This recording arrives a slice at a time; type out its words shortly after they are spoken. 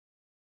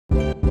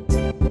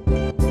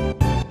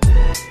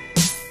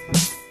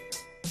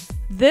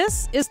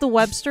This is the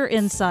Webster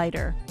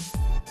Insider.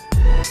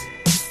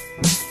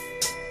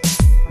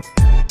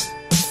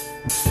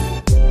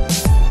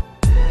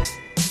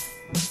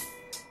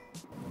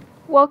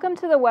 Welcome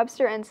to the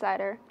Webster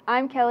Insider.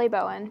 I'm Kelly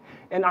Bowen.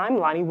 And I'm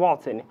Lonnie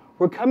Walton.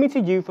 We're coming to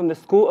you from the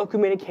School of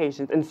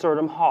Communications in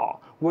Surdham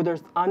Hall, where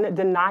there's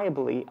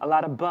undeniably a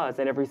lot of buzz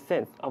in every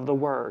sense of the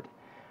word.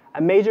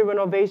 A major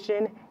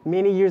renovation,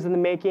 many years in the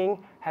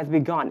making, has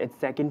begun its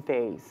second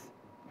phase.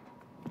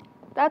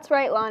 That's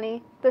right,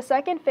 Lonnie. The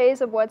second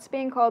phase of what's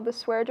being called the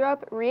Swear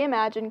Drop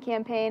Reimagine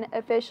campaign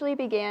officially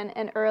began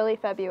in early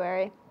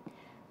February.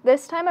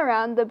 This time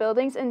around, the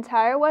building's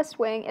entire west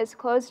wing is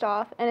closed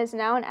off and is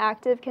now an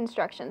active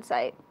construction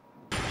site.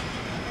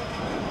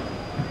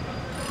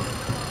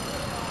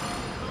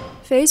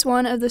 Phase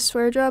 1 of the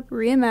Swear Drop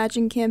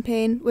Reimagine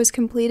campaign was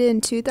completed in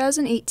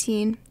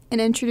 2018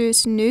 and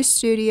introduced new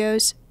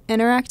studios,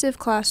 interactive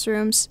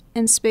classrooms,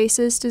 and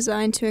spaces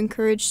designed to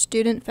encourage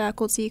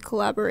student-faculty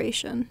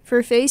collaboration.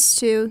 For Phase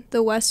 2,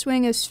 the west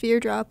wing of Sphere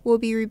Drop will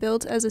be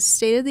rebuilt as a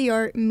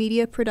state-of-the-art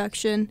media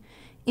production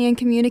and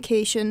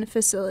communication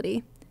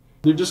facility.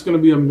 They're just going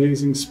to be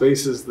amazing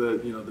spaces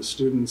that, the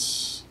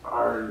students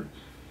are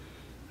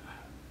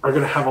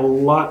going to have a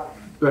lot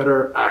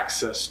better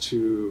access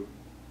to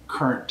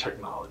current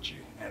technology,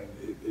 and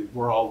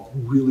we're all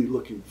really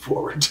looking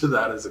forward to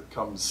that as it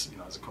comes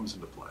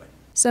into play.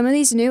 Some of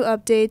these new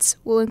updates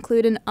will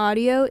include an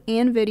audio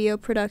and video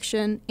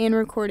production and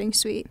recording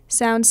suite,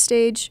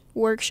 soundstage,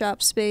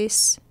 workshop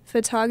space,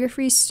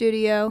 photography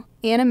studio,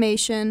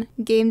 animation,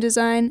 game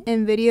design,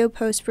 and video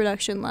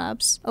post-production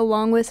labs,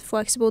 along with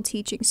flexible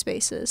teaching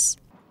spaces.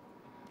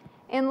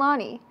 And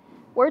Lonnie,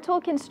 we're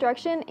told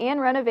construction and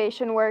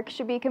renovation work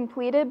should be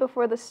completed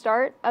before the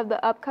start of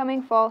the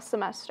upcoming fall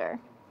semester.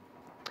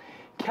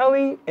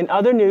 Kelly, in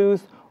other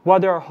news, while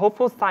there are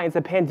hopeful signs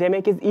the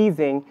pandemic is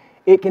easing,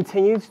 it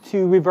continues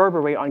to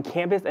reverberate on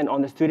campus and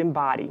on the student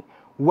body.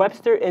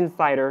 Webster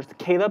Insider's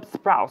Caleb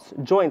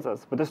Sprouse joins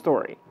us with the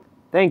story.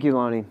 Thank you,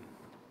 Lonnie.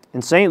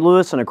 In St.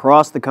 Louis and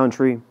across the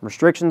country,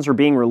 restrictions are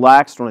being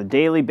relaxed on a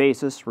daily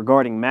basis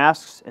regarding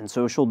masks and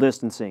social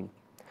distancing.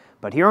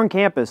 But here on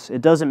campus,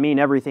 it doesn't mean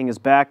everything is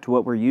back to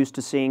what we're used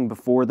to seeing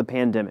before the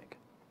pandemic.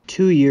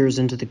 2 years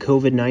into the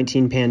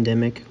COVID-19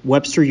 pandemic,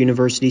 Webster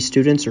University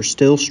students are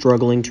still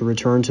struggling to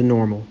return to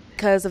normal.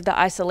 Because of the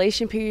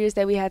isolation periods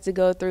that we had to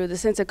go through, the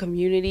sense of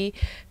community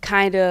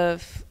kind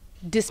of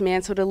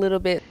dismantled a little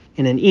bit.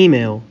 In an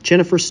email,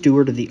 Jennifer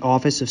Stewart of the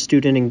Office of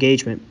Student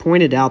Engagement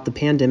pointed out the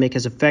pandemic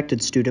has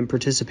affected student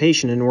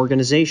participation in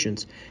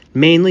organizations,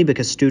 mainly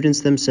because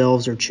students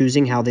themselves are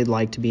choosing how they'd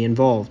like to be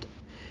involved.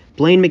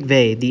 Blaine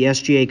McVeigh, the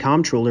SGA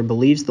comptroller,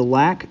 believes the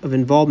lack of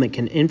involvement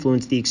can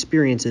influence the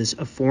experiences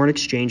of foreign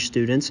exchange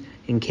students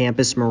and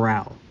campus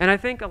morale. And I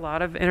think a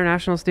lot of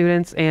international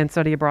students and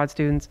study abroad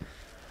students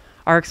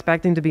are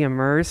expecting to be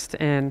immersed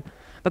in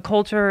the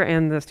culture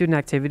and the student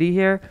activity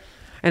here.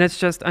 And it's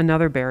just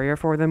another barrier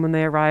for them when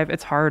they arrive.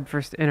 It's hard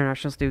for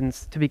international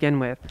students to begin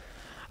with.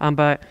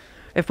 But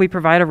if we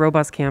provide a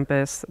robust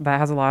campus that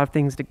has a lot of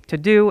things to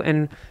do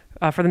and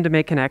for them to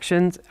make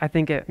connections, I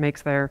think it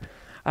makes their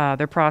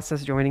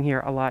process joining here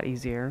a lot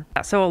easier.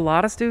 So a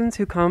lot of students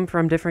who come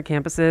from different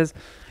campuses,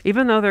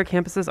 even though their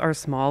campuses are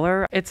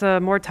smaller, it's a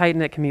more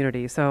tight-knit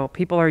community. So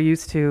people are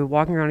used to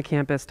walking around a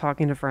campus,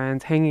 talking to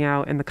friends, hanging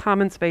out in the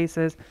common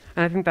spaces.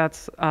 And I think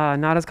that's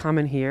not as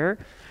common here.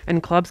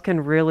 And clubs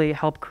can really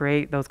help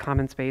create those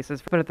common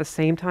spaces. But at the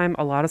same time,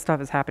 a lot of stuff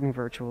is happening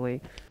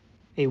virtually.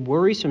 A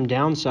worrisome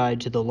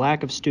downside to the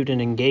lack of student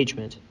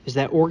engagement is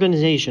that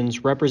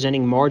organizations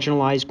representing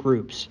marginalized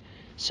groups,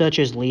 such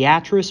as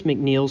Leatrice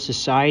McNeil's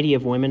Society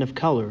of Women of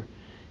Color,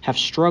 have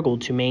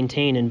struggled to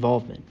maintain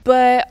involvement.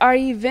 But our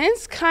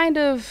events kind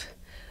of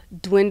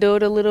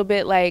dwindled a little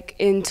bit. Like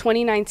in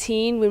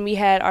 2019, when we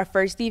had our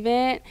first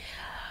event,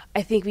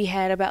 I think we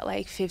had about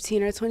like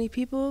 15 or 20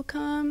 people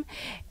come.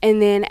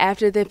 And then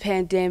after the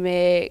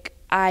pandemic,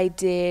 I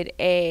did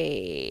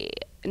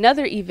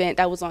another event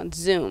that was on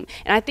Zoom.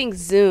 And I think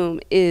Zoom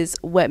is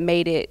what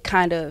made it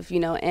kind of,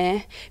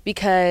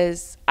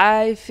 because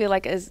I feel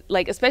like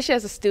especially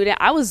as a student,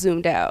 I was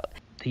zoomed out.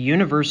 The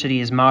university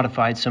has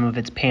modified some of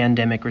its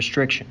pandemic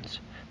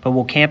restrictions, but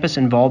will campus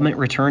involvement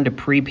return to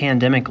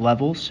pre-pandemic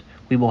levels?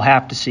 We will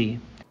have to see.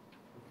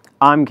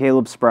 I'm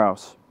Caleb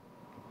Sprouse.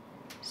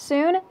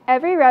 Soon,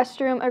 every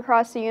restroom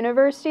across the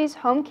university's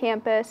home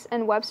campus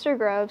and Webster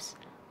Groves,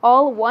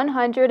 all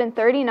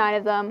 139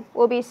 of them,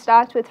 will be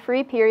stocked with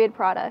free period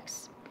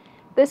products.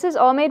 This is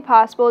all made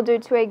possible due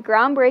to a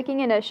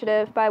groundbreaking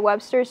initiative by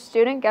Webster's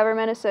Student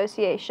Government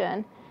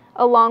Association,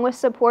 along with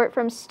support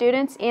from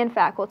students and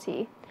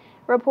faculty.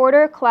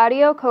 Reporter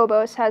Claudio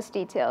Cobos has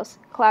details.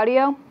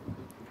 Claudio?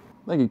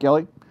 Thank you,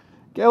 Kelly.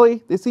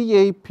 Kelly, the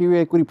CEA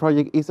Period Equity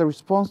Project is a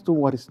response to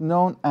what is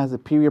known as the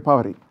period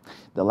poverty,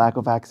 the lack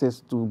of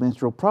access to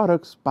menstrual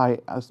products by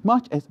as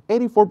much as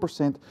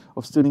 84%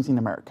 of students in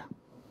America.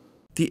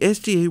 The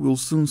SGA will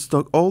soon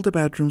stock all the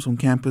bathrooms on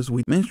campus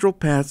with menstrual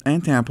pads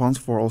and tampons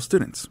for all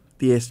students.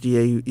 The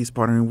SGA is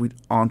partnering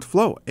with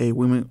OntFlow, a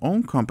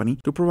women-owned company,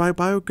 to provide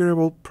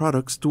biodegradable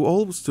products to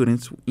all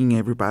students in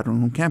every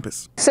bathroom on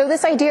campus. So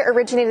this idea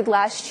originated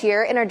last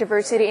year in our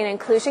Diversity and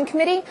Inclusion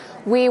Committee.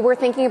 We were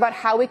thinking about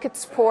how we could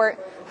support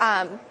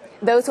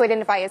those who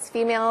identify as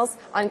females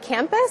on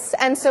campus,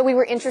 and so we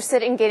were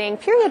interested in getting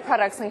period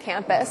products on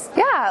campus.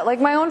 Yeah,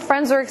 like my own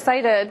friends are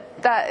excited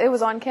that it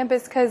was on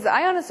campus because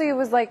I honestly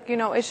was like, you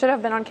know, it should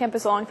have been on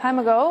campus a long time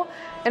ago,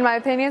 in my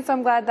opinion, so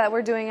I'm glad that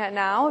we're doing it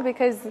now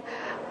because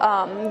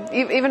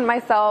even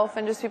myself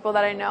and just people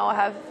that I know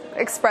have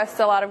expressed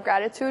a lot of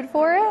gratitude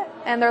for it,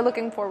 and they're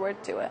looking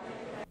forward to it.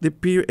 The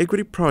Peer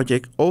Equity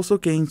Project also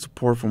gained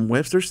support from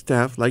Webster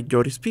staff like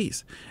Jody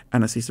Spies,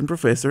 an assistant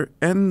professor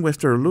and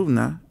Webster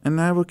alumna, and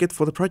advocate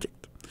for the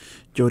project.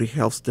 Jody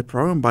helps the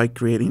program by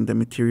creating the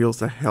materials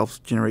that helps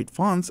generate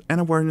funds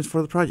and awareness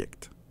for the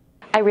project.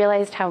 I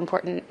realized how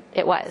important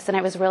it was, and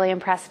I was really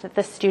impressed that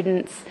the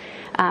students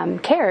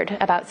cared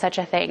about such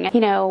a thing.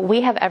 You know,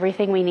 we have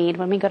everything we need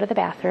when we go to the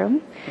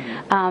bathroom,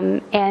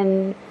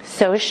 and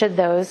so should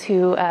those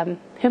who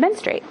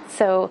menstruate.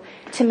 So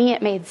to me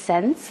it made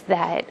sense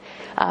that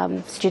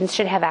students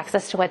should have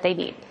access to what they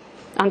need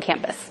on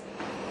campus.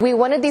 We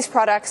wanted these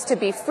products to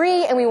be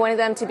free and we wanted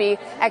them to be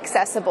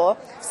accessible.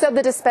 So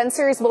the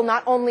dispensers will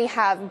not only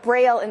have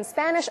Braille and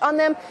Spanish on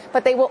them,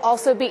 but they will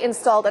also be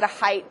installed at a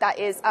height that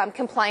is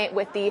compliant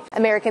with the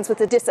Americans with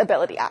a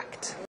Disability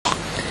Act.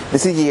 The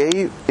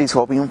CGA is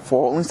hoping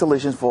for all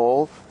installations for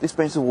all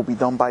dispensers will be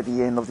done by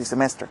the end of the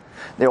semester.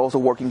 They're also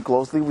working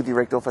closely with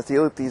Director of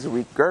Facilities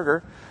Rick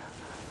Gerger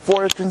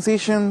for a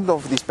transition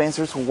of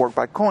dispensers who work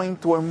by coin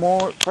to a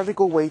more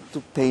practical way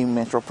to pay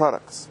menstrual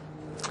products.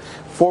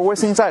 For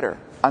West Insider,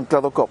 I'm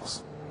Claudio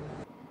Cobos.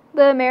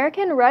 The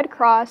American Red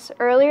Cross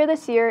earlier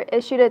this year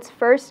issued its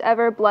first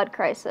ever blood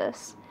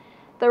crisis.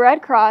 The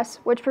Red Cross,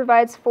 which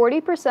provides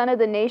 40% of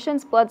the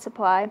nation's blood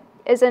supply,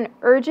 is in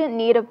urgent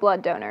need of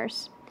blood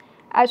donors.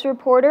 As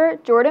reporter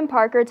Jordan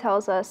Parker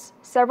tells us,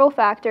 several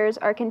factors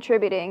are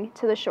contributing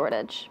to the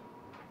shortage.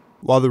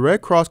 While the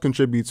Red Cross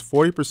contributes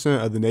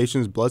 40% of the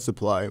nation's blood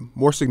supply,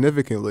 more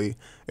significantly,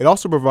 it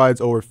also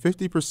provides over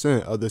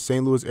 50% of the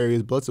St. Louis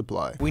area's blood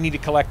supply. We need to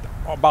collect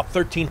about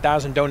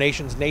 13,000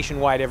 donations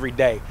nationwide every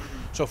day.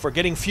 So if we're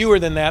getting fewer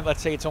than that,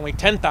 let's say it's only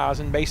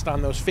 10,000 based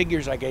on those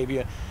figures I gave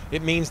you,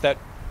 it means that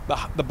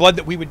the blood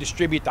that we would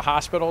distribute to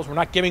hospitals, we're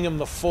not giving them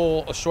the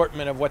full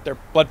assortment of what their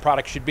blood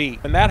products should be.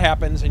 When that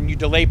happens and you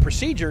delay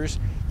procedures,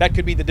 that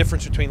could be the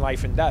difference between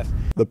life and death.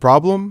 The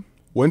problem?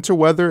 Winter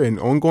weather and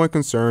ongoing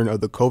concern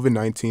of the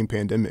COVID-19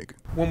 pandemic.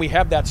 When we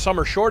have that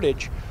summer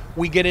shortage,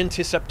 we get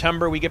into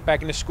September, we get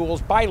back into schools.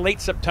 By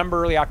late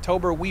September, early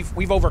October,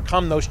 we've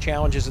overcome those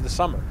challenges of the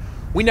summer.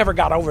 We never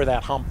got over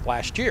that hump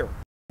last year.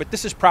 But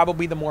this is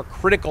probably the more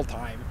critical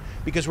time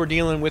because we're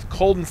dealing with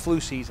cold and flu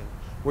season.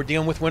 We're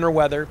dealing with winter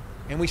weather,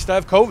 and we still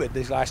have COVID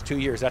these last 2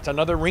 years. That's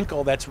another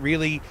wrinkle that's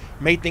really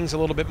made things a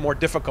little bit more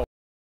difficult.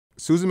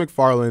 Susan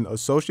McFarland,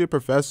 associate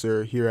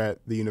professor here at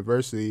the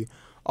university,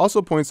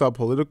 also points out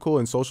political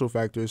and social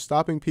factors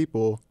stopping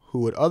people who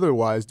would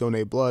otherwise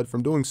donate blood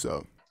from doing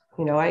so.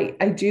 You know, I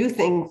do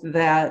think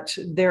that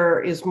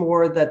there is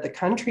more that the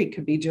country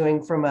could be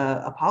doing from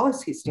a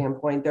policy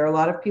standpoint. There are a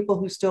lot of people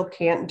who still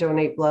can't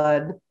donate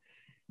blood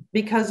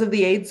because of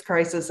the AIDS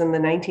crisis in the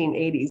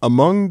 1980s.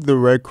 Among the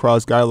Red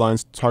Cross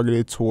guidelines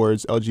targeted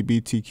towards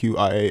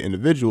LGBTQIA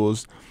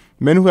individuals,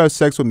 men who have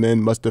sex with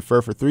men must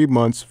defer for 3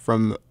 months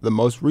from the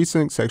most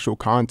recent sexual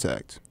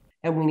contact.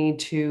 And we need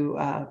to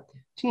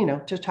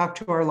talk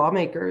to our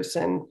lawmakers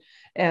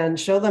and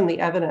show them the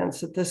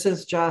evidence that this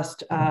is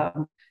just,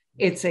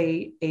 it's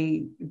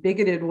a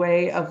bigoted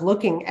way of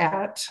looking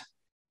at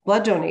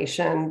blood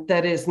donation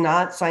that is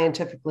not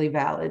scientifically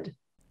valid.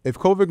 If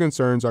COVID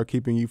concerns are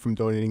keeping you from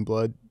donating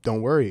blood,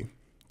 don't worry.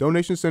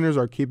 Donation centers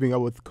are keeping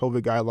up with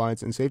COVID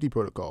guidelines and safety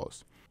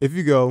protocols. If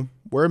you go,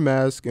 wear a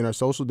mask and are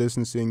social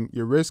distancing,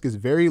 your risk is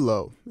very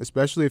low,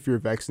 especially if you're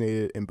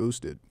vaccinated and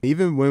boosted.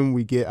 Even when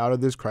we get out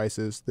of this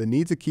crisis, the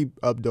need to keep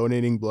up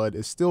donating blood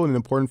is still an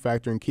important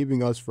factor in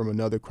keeping us from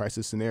another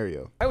crisis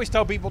scenario. I always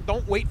tell people,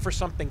 don't wait for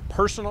something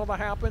personal to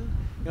happen.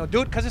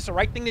 Do it because it's the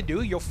right thing to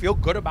do. You'll feel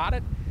good about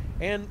it.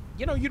 And,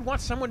 you'd want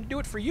someone to do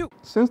it for you.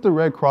 Since the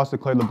Red Cross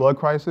declared the blood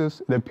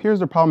crisis, it appears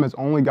the problem has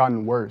only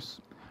gotten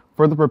worse.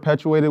 Further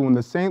perpetuated when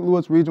the St.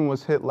 Louis region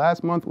was hit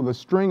last month with a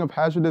string of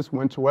hazardous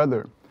winter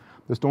weather.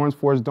 The storms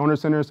forced donor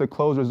centers to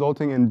close,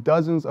 resulting in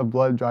dozens of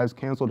blood drives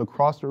canceled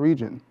across the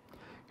region.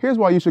 Here's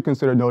why you should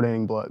consider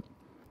donating blood.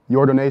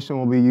 Your donation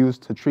will be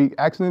used to treat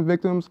accident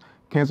victims,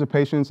 cancer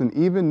patients, and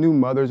even new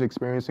mothers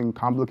experiencing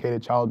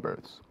complicated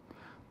childbirths.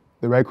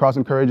 The Red Cross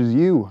encourages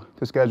you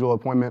to schedule an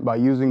appointment by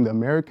using the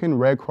American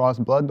Red Cross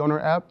Blood Donor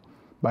app,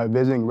 by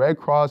visiting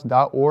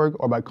redcross.org,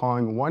 or by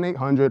calling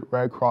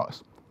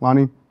 1-800-RED-CROSS.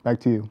 Lonnie, back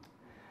to you.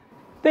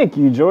 Thank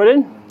you,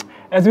 Jordan.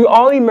 As we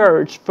all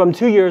emerge from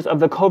 2 years of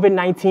the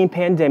COVID-19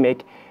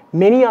 pandemic,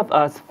 many of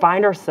us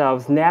find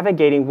ourselves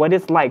navigating what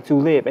it's like to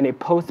live in a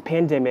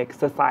post-pandemic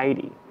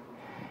society.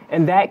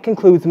 And that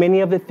concludes many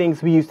of the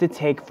things we used to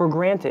take for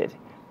granted: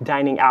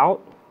 dining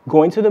out,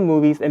 going to the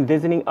movies, and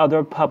visiting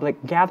other public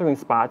gathering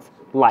spots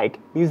like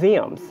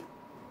museums.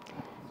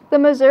 The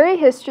Missouri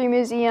History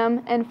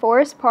Museum in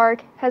Forest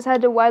Park has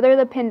had to weather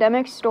the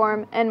pandemic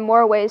storm in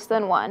more ways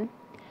than one.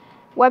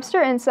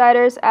 Webster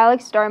Insider's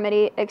Alex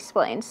Darmody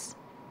explains.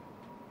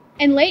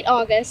 In late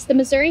August, the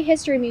Missouri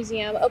History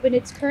Museum opened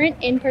its current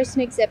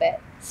in-person exhibit,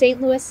 St.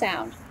 Louis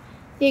Sound.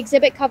 The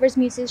exhibit covers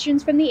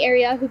musicians from the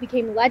area who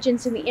became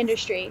legends in the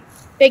industry,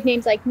 big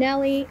names like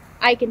Nelly,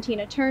 Ike and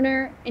Tina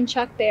Turner, and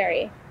Chuck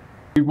Berry.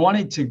 We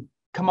wanted to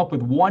come up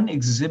with one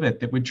exhibit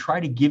that would try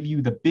to give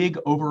you the big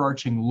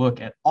overarching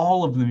look at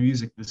all of the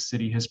music the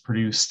city has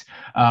produced,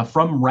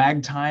 from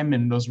ragtime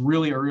and those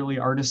really early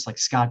artists like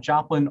Scott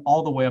Joplin,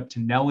 all the way up to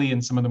Nelly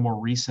and some of the more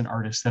recent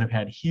artists that have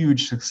had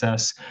huge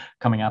success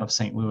coming out of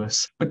St.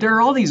 Louis. But there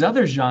are all these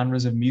other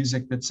genres of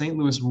music that St.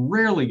 Louis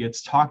rarely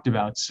gets talked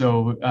about.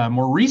 So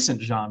more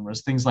recent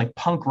genres, things like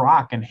punk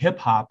rock and hip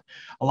hop.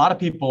 A lot of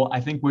people,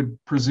 I think, would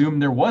presume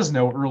there was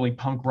no early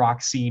punk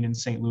rock scene in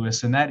St.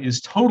 Louis, and that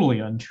is totally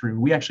untrue.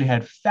 We actually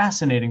had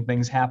fascinating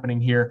things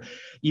happening here,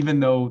 even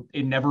though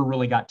it never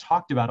really got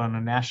talked about on a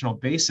national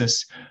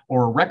basis,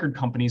 or record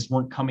companies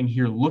weren't coming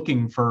here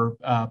looking for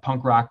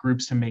punk rock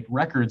groups to make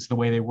records the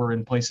way they were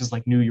in places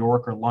like New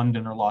York or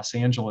London or Los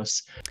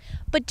Angeles.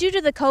 But due to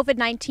the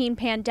COVID-19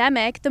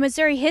 pandemic, the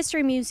Missouri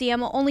History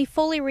Museum only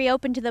fully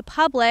reopened to the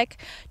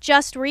public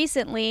just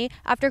recently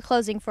after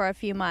closing for a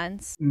few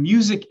months.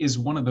 Music is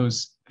one of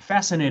those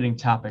fascinating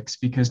topics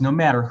because no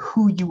matter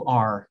who you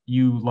are,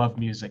 you love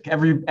music.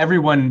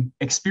 Everyone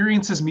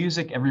experiences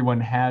music.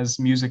 Everyone has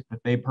music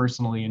that they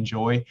personally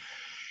enjoy.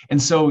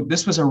 And so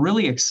this was a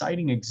really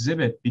exciting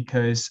exhibit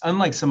because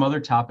unlike some other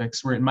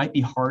topics where it might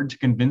be hard to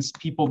convince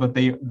people that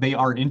they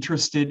are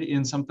interested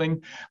in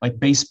something like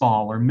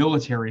baseball or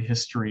military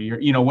history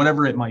or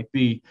whatever it might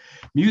be,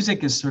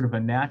 music is sort of a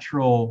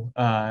natural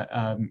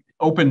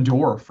open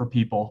door for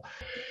people.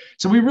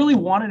 So we really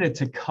wanted it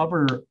to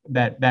cover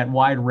that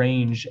wide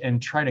range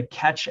and try to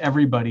catch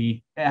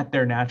everybody at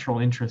their natural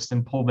interest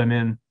and pull them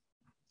in.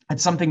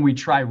 It's something we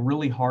try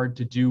really hard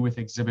to do with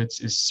exhibits,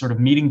 is sort of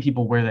meeting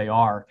people where they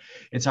are.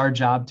 It's our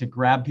job to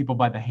grab people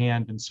by the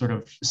hand and sort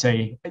of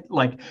say,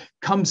 like,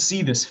 come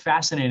see this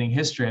fascinating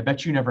history. I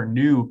bet you never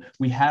knew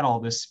we had all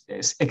this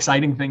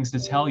exciting things to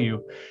tell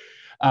you.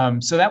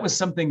 So that was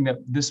something that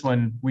this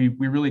one, we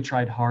really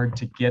tried hard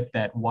to get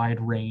that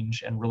wide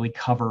range and really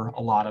cover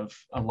a lot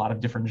of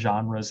different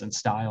genres and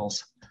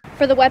styles.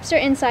 For the Webster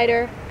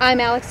Insider,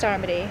 I'm Alex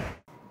Darmody.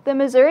 The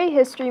Missouri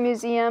History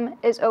Museum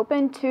is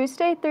open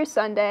Tuesday through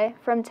Sunday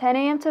from 10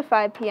 a.m. to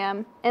 5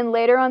 p.m. and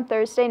later on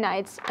Thursday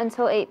nights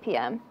until 8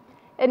 p.m.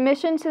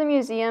 Admission to the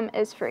museum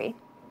is free.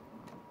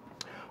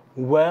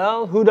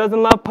 Well, who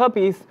doesn't love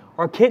puppies,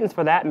 or kittens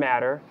for that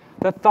matter?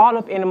 The thought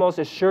of animals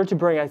is sure to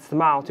bring a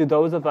smile to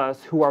those of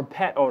us who are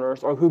pet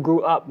owners or who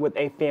grew up with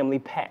a family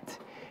pet.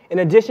 In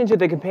addition to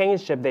the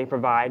companionship they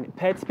provide,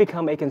 pets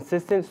become a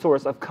consistent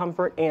source of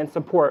comfort and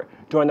support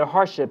during the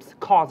hardships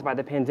caused by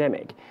the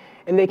pandemic,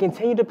 and they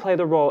continue to play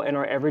the role in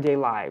our everyday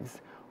lives.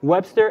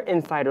 Webster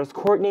Insider's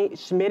Courtney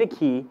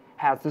Schmidtke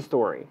has the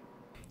story.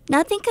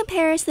 Nothing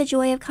compares the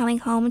joy of coming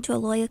home to a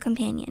loyal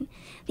companion.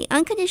 The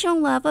unconditional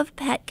love of a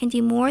pet can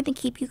do more than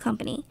keep you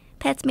company.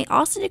 Pets may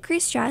also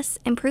decrease stress,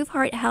 improve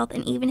heart health,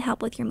 and even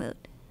help with your mood.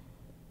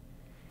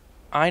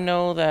 I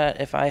know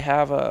that if I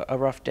have a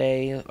rough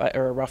day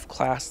or a rough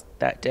class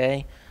that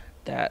day,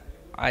 that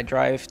I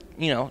drive,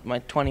 my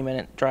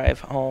 20-minute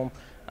drive home,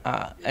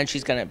 and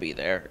she's going to be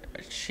there.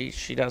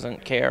 She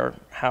doesn't care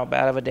how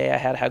bad of a day I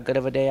had, how good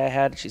of a day I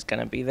had. She's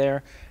going to be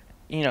there.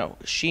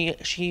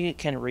 She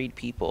can read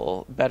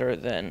people better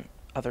than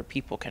other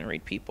people can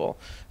read people.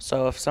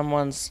 So if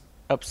someone's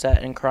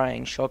upset and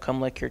crying, she'll come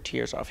lick your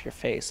tears off your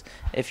face.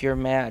 If you're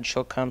mad,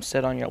 she'll come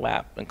sit on your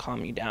lap and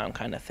calm you down,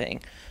 kind of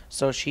thing.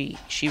 So she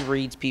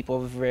reads people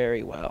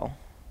very well.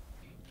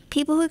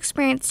 People who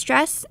experience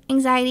stress,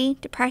 anxiety,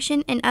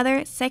 depression, and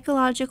other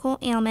psychological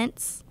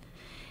ailments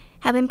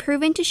have been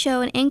proven to show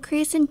an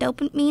increase in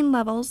dopamine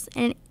levels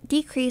and a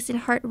decrease in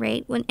heart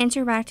rate when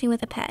interacting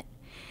with a pet.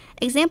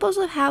 Examples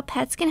of how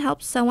pets can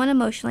help someone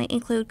emotionally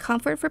include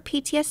comfort for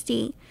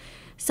PTSD,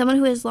 someone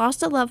who has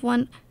lost a loved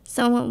one,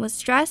 someone with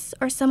stress,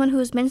 or someone who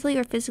is mentally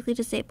or physically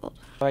disabled.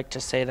 I like to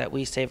say that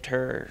we saved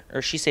her,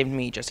 or she saved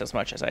me just as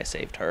much as I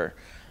saved her.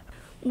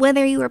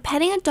 Whether you are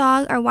petting a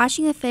dog or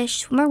watching a fish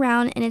swim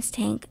around in its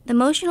tank, the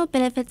emotional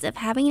benefits of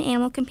having an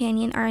animal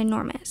companion are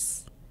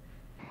enormous.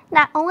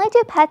 Not only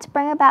do pets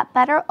bring about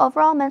better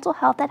overall mental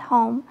health at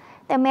home,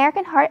 the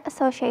American Heart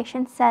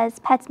Association says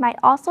pets might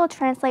also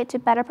translate to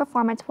better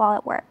performance while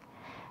at work.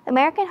 The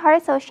American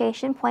Heart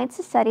Association points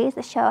to studies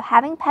that show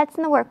having pets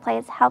in the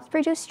workplace helps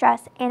reduce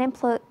stress and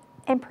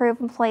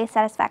improve employee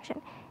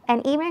satisfaction,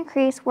 and even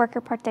increase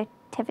worker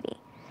productivity.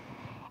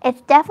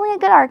 It's definitely a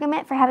good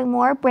argument for having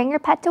more bring your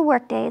pet to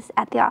work days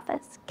at the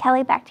office.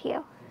 Kelly, back to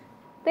you.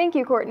 Thank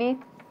you, Courtney.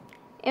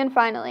 And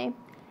finally,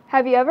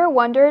 have you ever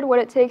wondered what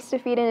it takes to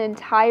feed an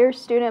entire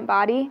student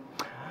body?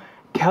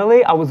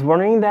 Kelly, I was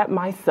wondering that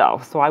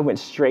myself, so I went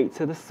straight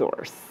to the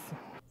source.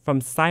 From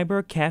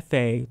Cyber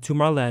Cafe to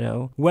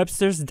Marletto,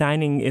 Webster's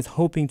Dining is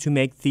hoping to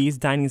make these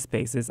dining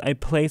spaces a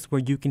place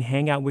where you can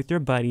hang out with your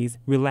buddies,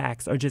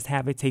 relax, or just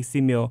have a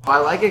tasty meal. I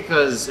like it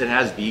because it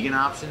has vegan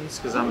options,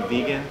 because I'm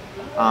vegan.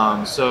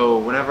 So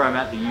whenever I'm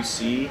at the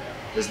UC,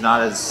 there's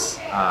not as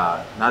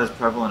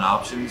prevalent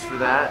options for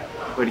that.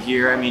 But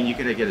here, I mean, you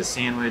can get a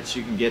sandwich,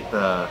 you can get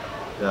the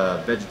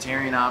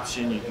vegetarian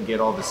option, you can get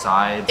all the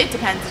sides. It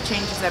depends, it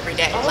changes every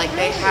day. Like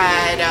they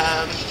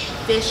had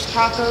fish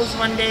tacos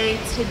one day,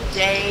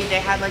 today they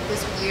had like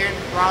this weird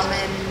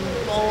ramen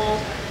bowl,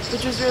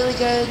 which was really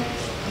good.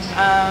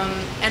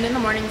 And in the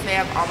mornings they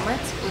have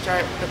omelets, which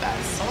are the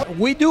best.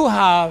 We do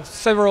have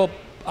several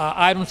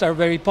items that are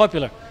very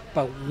popular,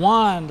 but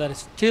one that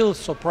still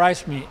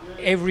surprised me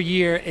every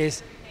year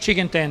is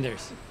chicken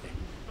tenders.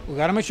 We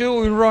gotta make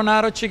sure we run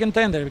out of chicken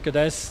tender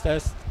because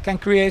that's can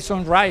create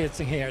some riots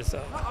in here.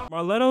 So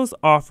Marletto's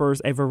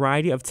offers a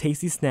variety of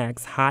tasty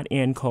snacks, hot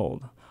and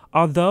cold.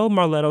 Although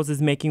Marletto's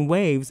is making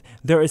waves,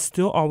 there is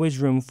still always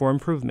room for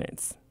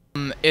improvements.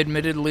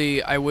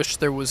 Admittedly, I wish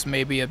there was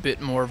maybe a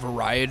bit more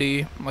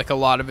variety. Like a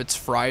lot of it's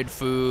fried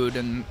food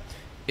and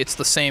it's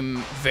the same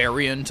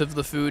variant of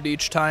the food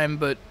each time,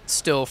 but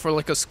still for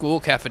like a school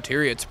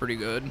cafeteria, it's pretty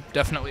good.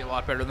 Definitely a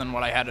lot better than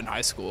what I had in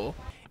high school.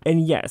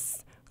 And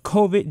yes,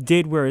 COVID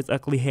did rear its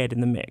ugly head in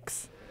the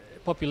mix.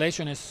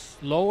 Population is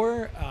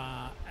lower,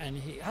 and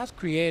it has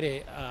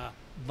created a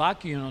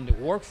vacuum on the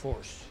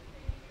workforce.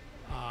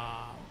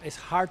 It's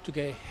hard to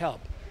get help.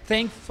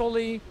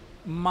 Thankfully,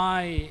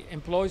 my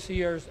employees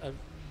here are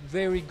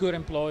very good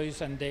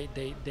employees, and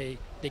they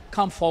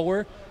come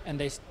forward and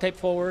they step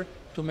forward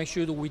to make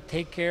sure that we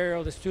take care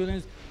of the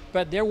students.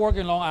 But they're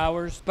working long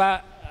hours.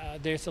 But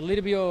there's a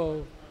little bit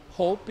of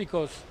hope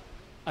because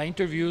I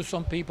interviewed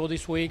some people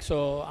this week,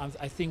 so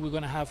I think we're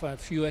going to have a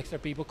few extra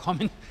people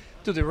coming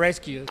to the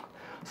rescue.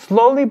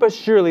 Slowly but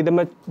surely,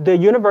 the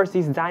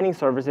university's dining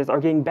services are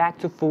getting back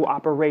to full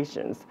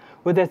operations,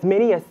 with as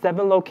many as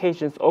 7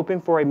 locations open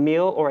for a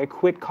meal or a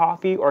quick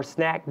coffee or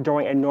snack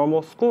during a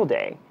normal school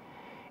day.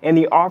 And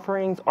the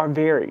offerings are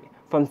varied.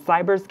 From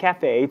Cyber's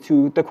Cafe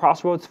to the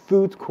Crossroads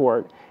Food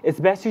Court, it's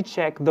best to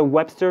check the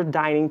Webster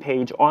Dining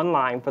page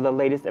online for the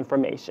latest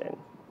information.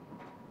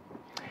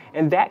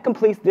 And that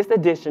completes this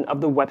edition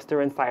of the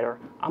Webster Insider.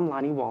 I'm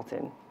Lonnie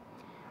Walton.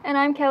 And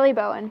I'm Kelly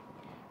Bowen.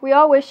 We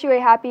all wish you a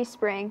happy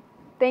spring.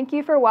 Thank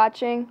you for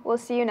watching. We'll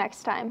see you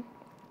next time.